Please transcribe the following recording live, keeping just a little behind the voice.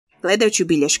Gledajući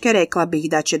bilješke rekla bih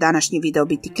da će današnji video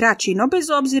biti kraći, no bez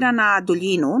obzira na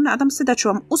duljinu, nadam se da ću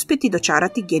vam uspjeti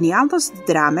dočarati genijalnost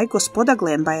drame Gospoda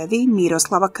Glembajevi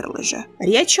Miroslava Krleže.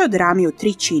 Riječ je o drami u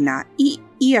 3 čina i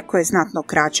iako je znatno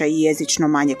kraća i jezično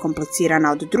manje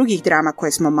komplicirana od drugih drama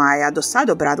koje smo Maja do sad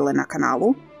obradile na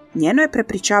kanalu, njeno je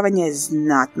prepričavanje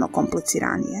znatno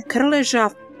kompliciranije. Krleža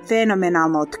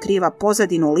fenomenalno otkriva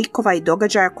pozadinu likova i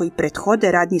događaja koji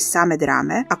prethode radnji same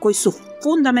drame, a koji su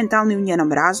fundamentalni u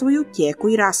njenom razvoju, tijeku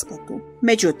i raspletu.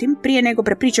 Međutim, prije nego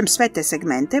prepričam sve te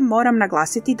segmente, moram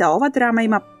naglasiti da ova drama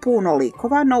ima puno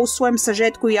likova, no u svojem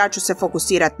sažetku ja ću se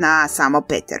fokusirati na samo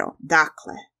Petero.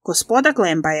 Dakle, Gospoda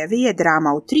Glembajevi je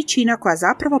drama u 3 čina koja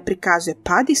zapravo prikazuje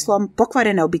pad i slom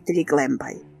pokvarene obitelji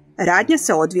Glembaj. Radnja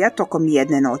se odvija tokom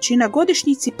jedne noći na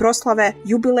godišnjici proslave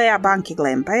jubileja banke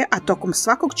Glembaj, a tokom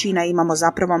svakog čina imamo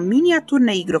zapravo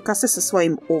minijaturne igrokase sa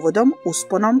svojim uvodom,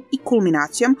 usponom i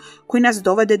kulminacijom koji nas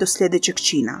dovode do sljedećeg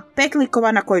čina. 5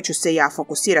 likova na koje ću se ja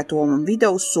fokusirati u ovom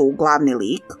videu su glavni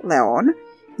lik, Leon,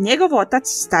 njegov otac,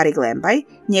 stari Glembaj,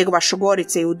 njegova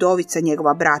šogorica i udovica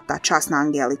njegova brata, časna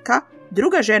Angelika,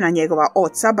 druga žena njegova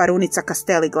oca, barunica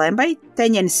Castelli Glembaj, te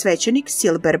njen svećenik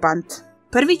Silberband.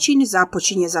 Prvi čin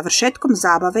započinje završetkom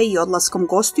zabave i odlaskom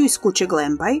gostiju iz kuće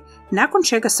Glembaj, nakon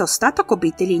čega se ostatak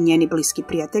obitelji i njeni bliski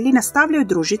prijatelji nastavljaju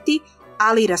družiti,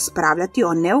 ali i raspravljati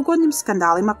o neugodnim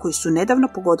skandalima koji su nedavno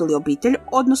pogodili obitelj,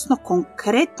 odnosno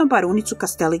konkretno barunicu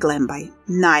Castelli Glembaj.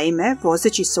 Naime,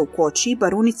 vozeći se u koči,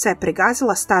 barunica je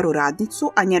pregazila staru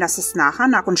radnicu, a njena se snaha,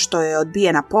 nakon što je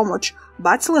odbijena pomoć,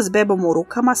 bacila s bebom u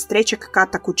rukama s 3.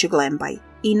 kata kuće Glembaj.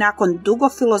 I nakon dugo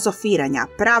filozofiranja,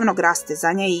 pravnog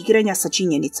rastezanja i igranja sa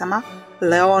činjenicama,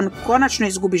 Leon konačno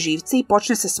izgubi živce i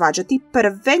počne se svađati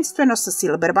prvenstveno sa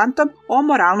Silberbantom o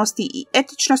moralnosti i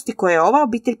etičnosti koje je ova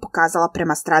obitelj pokazala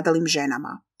prema stradalim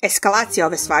ženama. Eskalacija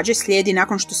ove svađe slijedi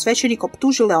nakon što svećenik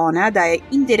optuži Leona da je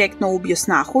indirektno ubio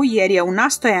snahu jer je u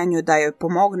nastojanju da joj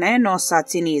pomogne, no sa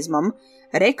cinizmom,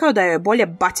 rekao da joj je bolje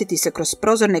baciti se kroz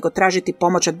prozor nego tražiti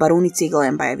pomoć od barunici i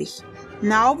Glembajevih.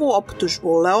 Na ovu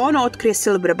optužbu Leon otkrije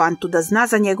Silberbantu da zna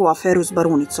za njegovu aferu s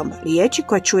barunicom, riječi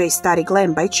koje čuje i stari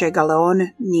Glembaj, čega Leon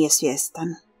nije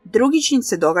svjestan. Drugi čin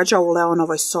se događa u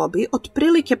Leonovoj sobi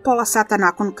otprilike pola sata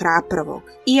nakon kraja prvog.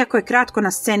 Iako je kratko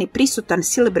na sceni prisutan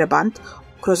Silberband,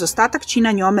 kroz ostatak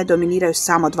čina njome dominiraju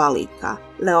samo 2 lika,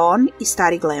 Leon i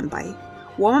stari Glembaj.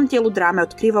 U ovom dijelu drame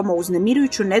otkrivamo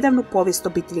uznemirujuću nedavnu povijest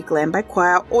obitelji Glembaj koja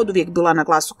je oduvijek bila na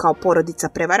glasu kao porodica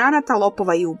prevaranata,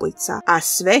 lopova i ubojica, a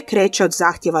sve kreće od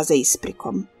zahtjeva za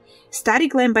isprikom. Stari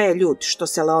Glembaj je ljut što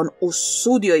se Leon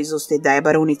usudio izustiti da je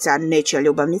barunica nečija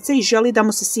ljubavnica i želi da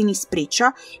mu se sin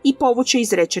ispriča i povuče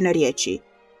izrečene riječi.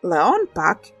 Leon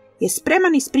pak je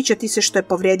spreman ispričati se što je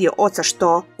povrijedio oca,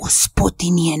 što usput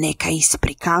nije neka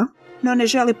isprika, no ne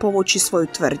želi povući svoju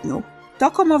tvrdnju.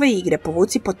 Tokom ove igre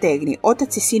povuci potegni,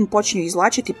 otac i sin počinju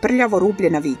izvlačiti prljavo rublje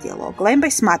na vidjelo.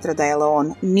 Glembaj smatra da je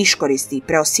Leon niškoristi i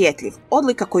preosjetljiv,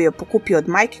 odlika koju je pokupio od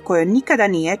majke koja nikada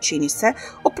nije, čini se,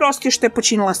 oprostio što je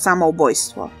počinila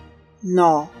samoubojstvo.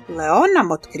 No, Leon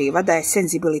nam otkriva da je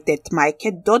senzibilitet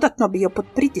majke dodatno bio pod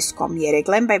pritiskom jer je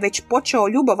Glembaj već počeo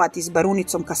ljubovati s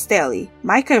barunicom Castelli.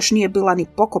 Majka još nije bila ni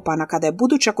pokopana kada je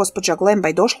buduća gospođa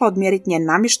Glembaj došla odmjeriti njen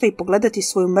namještaj i pogledati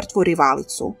svoju mrtvu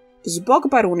rivalicu. Zbog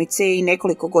barunice i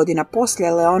nekoliko godina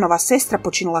poslije Leonova sestra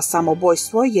počinila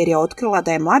samoubojstvo jer je otkrila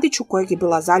da je mladić u kojeg je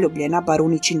bila zaljubljena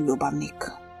baruničin ljubavnik.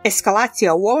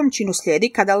 Eskalacija u ovom činu slijedi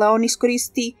kada Leon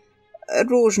iskoristi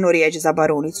ružnu riječ za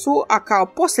barunicu, a kao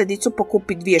posljedicu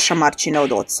pokupi 2 šamarčine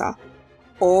od oca.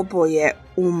 Oboje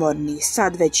umorni,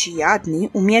 sad već jadni,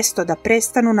 umjesto da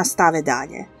prestanu nastave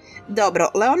dalje. Dobro,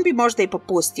 Leon bi možda i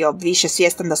popustio, više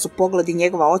svjestan da su pogledi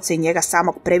njegova oca i njega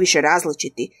samog previše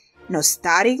različiti, no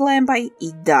stari Glembaj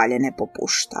i dalje ne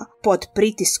popušta. Pod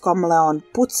pritiskom Leon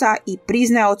puca i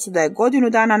priznaje ocu da je godinu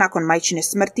dana nakon majčine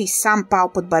smrti sam pao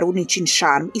pod baruničin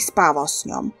šarm i spavao s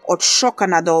njom. Od šoka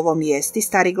nad ovom vijesti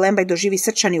stari Glembaj doživi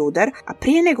srčani udar, a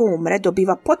prije nego umre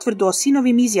dobiva potvrdu o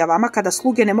sinovim izjavama kada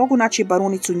sluge ne mogu naći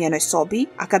barunicu u njenoj sobi,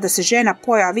 a kada se žena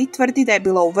pojavi tvrdi da je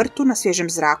bila u vrtu na svježem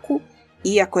zraku,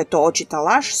 iako je to očita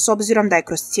laž s obzirom da je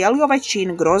kroz cijeli ovaj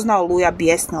čin grozna oluja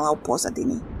bijesnila u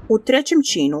pozadini. U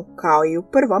 3. činu, kao i u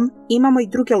 1. imamo i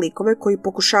druge likove koji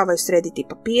pokušavaju srediti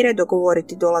papire,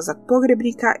 dogovoriti dolazak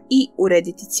pogrebnika i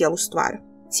urediti cijelu stvar.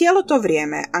 Cijelo to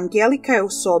vrijeme Angelika je u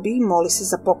sobi i moli se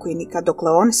za pokojnika dok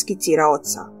Leon skicira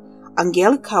oca.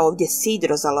 Angelika je ovdje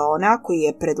sidro za Leona koji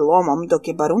je pred lomom dok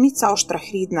je barunica oštra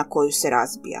hrid na koju se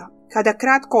razbija. Kada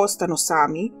kratko ostanu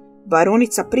sami,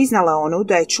 Barunica prizna Leonu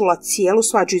da je čula cijelu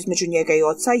svađu između njega i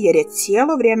oca jer je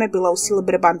cijelo vrijeme bila u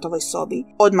Silberbantovoj sobi,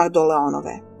 odmah do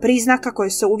Leonove. Prizna kako je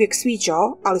se uvijek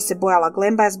sviđao, ali se bojala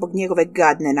Glembaja zbog njegove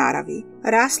gadne naravi.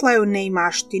 Rasla je u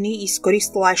neimaštini i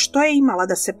iskoristila je što je imala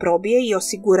da se probije i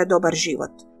osigura dobar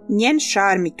život. Njen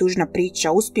šarm i tužna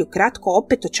priča uspiju kratko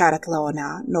opet očarat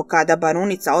Leona, no kada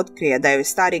barunica otkrije da je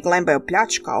stari Glembaj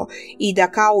opljačkao i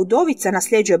da kao udovica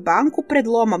nasljeđuje banku pred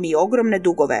lomom i ogromne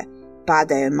dugove,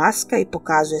 pada joj maska i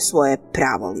pokazuje svoje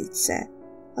pravo lice.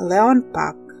 Leon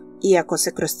pak, iako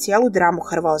se kroz cijelu dramu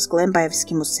hrvao s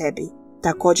Glembajevskim u sebi,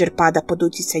 također pada pod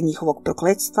utjecaj njihovog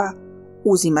prokletstva,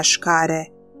 uzima škare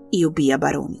i ubija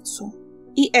barunicu.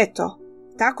 I eto,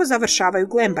 tako završavaju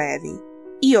Glembajevi.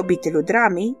 I obitelj u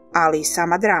drami, ali i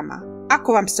sama drama.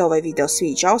 Ako vam se ovaj video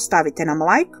sviđao, stavite nam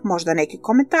like, možda neki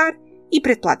komentar i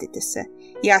pretplatite se.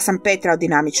 Ja sam Petra od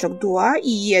dinamičnog dua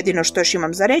i jedino što još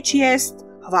imam za reći jest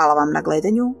hvala vam na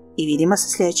gledanju i vidimo se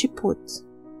sljedeći put.